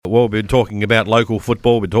Well, we've been talking about local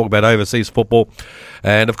football, we've been talking about overseas football,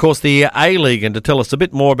 and of course the A-League. And to tell us a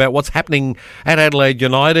bit more about what's happening at Adelaide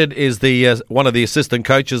United is the one of the assistant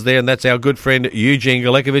coaches there, and that's our good friend Eugene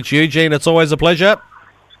Galekovic. Eugene, it's always a pleasure.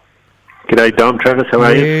 G'day, Dom. Travis, how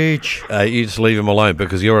are you? You just leave him alone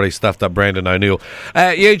because you already stuffed up Brandon O'Neill.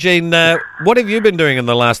 Eugene, what have you been doing in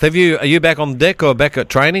the last? Are you back on deck or back at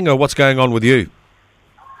training, or what's going on with you?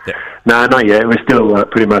 Yeah. No, not yet. We're still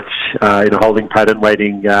pretty much in a holding pattern,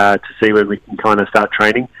 waiting to see when we can kind of start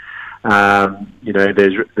training.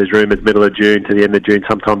 There's rumours middle of June to the end of June,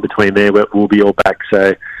 sometime between there, we'll be all back.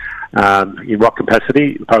 So in what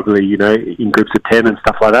capacity? Probably, in groups of 10 and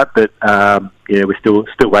stuff like that. But we're still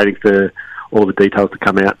waiting for all the details to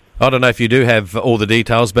come out. I don't know if you do have all the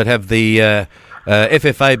details, but have the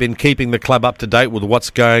FFA been keeping the club up to date with what's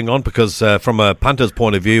going on? Because from a punter's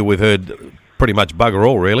point of view, we've heard pretty much bugger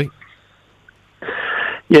all, really.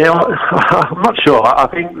 Yeah, I'm not sure. I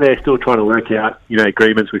think they're still trying to work out,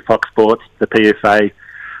 agreements with Fox Sports, the PFA,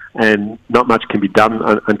 and not much can be done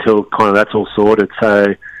until kind of that's all sorted.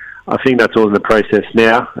 So I think that's all in the process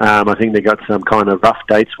now. I think they got some kind of rough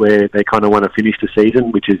dates where they kind of want to finish the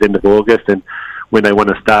season, which is end of August, and when they want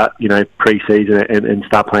to start, pre-season and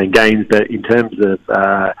start playing games. But in terms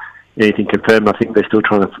of anything confirmed, I think they're still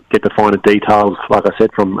trying to get the finer details, like I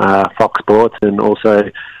said, from Fox Sports, and also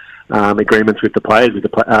agreements with the players, with the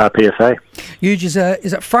PFA. Huge, is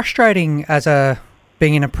it frustrating as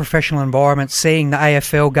being in a professional environment, seeing the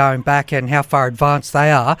AFL going back and how far advanced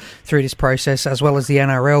they are through this process, as well as the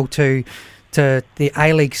NRL to the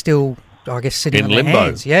A-League still, I guess, sitting in their limbo.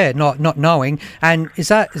 hands? Yeah, not knowing. And is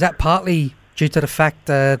that partly due to the fact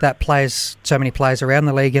that so many players around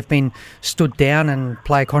the league have been stood down and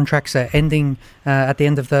player contracts are ending at the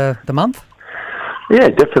end of the month? Yeah,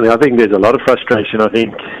 definitely. I think there's a lot of frustration. I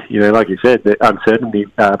think, like you said, the uncertainty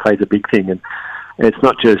plays a big thing. And it's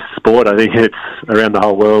not just sport. I think it's around the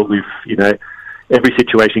whole world with, every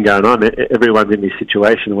situation going on. Everyone's in this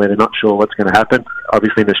situation where they're not sure what's going to happen.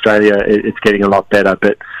 Obviously in Australia, it's getting a lot better.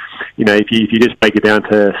 But, if you just break it down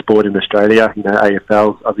to sport in Australia,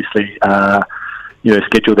 AFL obviously,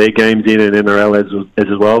 schedule their games in, and NRL as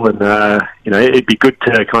well. And, it'd be good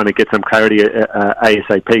to kind of get some clarity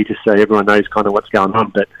ASAP, just so everyone knows kind of what's going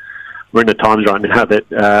on. But we're in the times right now that,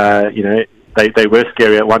 they were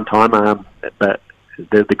scary at one time, but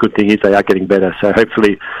the good thing is they are getting better. So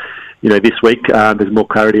hopefully, this week there's more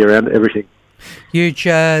clarity around everything. Huge.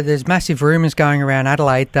 There's massive rumours going around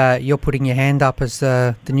Adelaide that you're putting your hand up as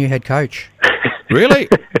the new head coach. Really?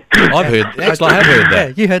 I have heard that.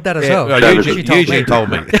 Yeah, you heard that as well. Eugene told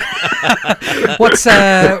me.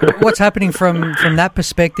 What's happening from that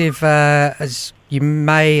perspective? As you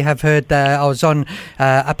may have heard, that I was on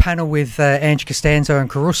a panel with Ange Costanzo and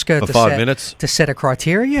Karuska for 5 minutes to set a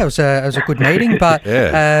criteria. It was a good meeting, but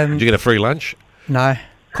did you get a free lunch? No.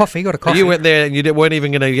 Coffee, got a coffee. You went there and you weren't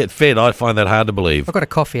even going to get fed. I find that hard to believe. I got a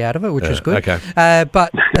coffee out of it, which was good. Okay.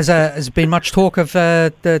 But has been much talk of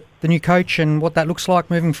the new coach and what that looks like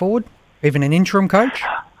moving forward? Even an interim coach?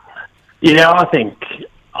 Yeah, I think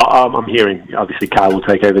I'm hearing, obviously, Carl will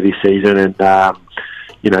take over this season, and,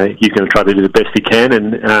 he's going to try to do the best he can.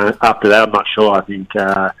 And after that, I'm not sure. I think,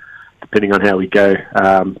 depending on how we go.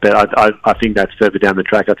 But I think that's further down the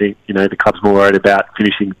track. I think, the club's more worried about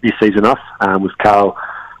finishing this season off with Carl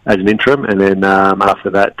as an interim, and then after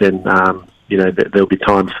that, then there'll be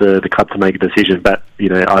time for the club to make a decision. But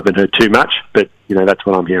I haven't heard too much, but that's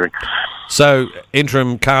what I'm hearing. So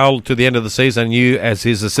interim Carl to the end of the season, you as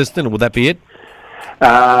his assistant, would that be it?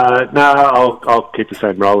 No, I'll keep the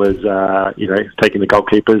same role as taking the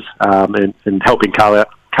goalkeepers and helping Carl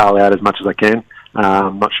out as much as I can.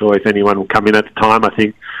 I'm not sure if anyone will come in at the time. I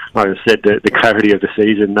think, like I said, the clarity of the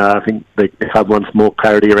season, I think the club wants more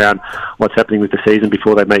clarity around what's happening with the season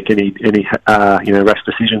before they make any rash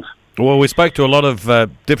decisions. Well, we spoke to a lot of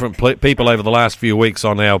different people over the last few weeks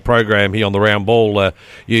on our program here on the Round Ball,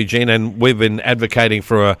 Eugene, and we've been advocating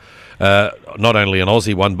for not only an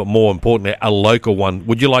Aussie one, but more importantly, a local one.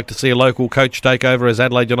 Would you like to see a local coach take over as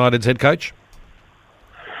Adelaide United's head coach?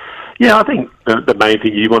 Yeah, I think the main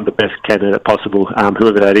thing, you want the best candidate possible,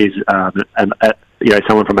 whoever that is, and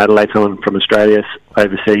someone from Adelaide, someone from Australia,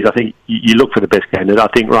 overseas. I think you look for the best candidate. I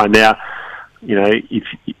think right now, if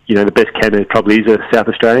the best candidate probably is a South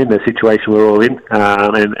Australian, the situation we're all in,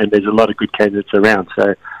 and there's a lot of good candidates around.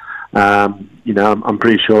 So, I'm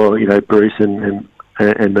pretty sure Bruce and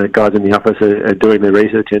the guys in the office are doing their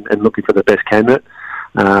research and looking for the best candidate.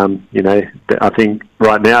 I think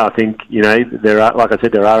right now, there are, like I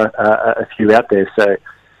said, there are a few out there. So,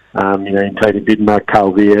 in Tony Bidmer,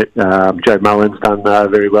 Carl Viet, Joe Mullen's done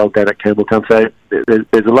very well down at Campbelltown. So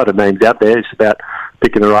there's a lot of names out there. It's about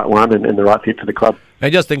picking the right one and the right fit for the club.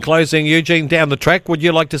 And just in closing, Eugene, down the track, would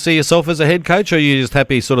you like to see yourself as a head coach, or are you just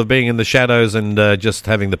happy sort of being in the shadows and just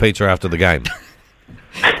having the pizza after the game?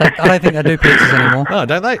 I don't think they do pizzas anymore. Oh,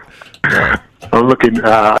 don't they? No. I'm looking.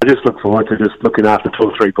 I just look forward to just looking after 2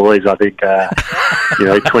 or 3 boys. I think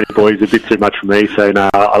 20 boys is a bit too much for me. So no,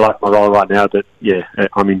 I like my role right now. But yeah,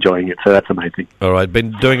 I'm enjoying it. So that's amazing. All right,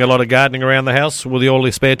 been doing a lot of gardening around the house with all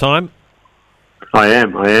your spare time. I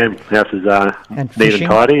am. House is neat and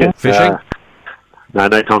tidy. And, fishing. No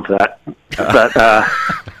time for that. But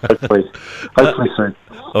hopefully soon.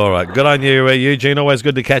 All right, good on you, Eugene. Always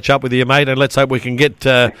good to catch up with you, mate. And let's hope we can get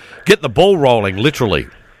the ball rolling, literally.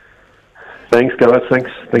 Thanks, guys. Thanks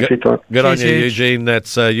for your time. Good on you, Eugene.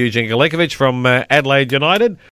 That's Eugene Galekovic from Adelaide United.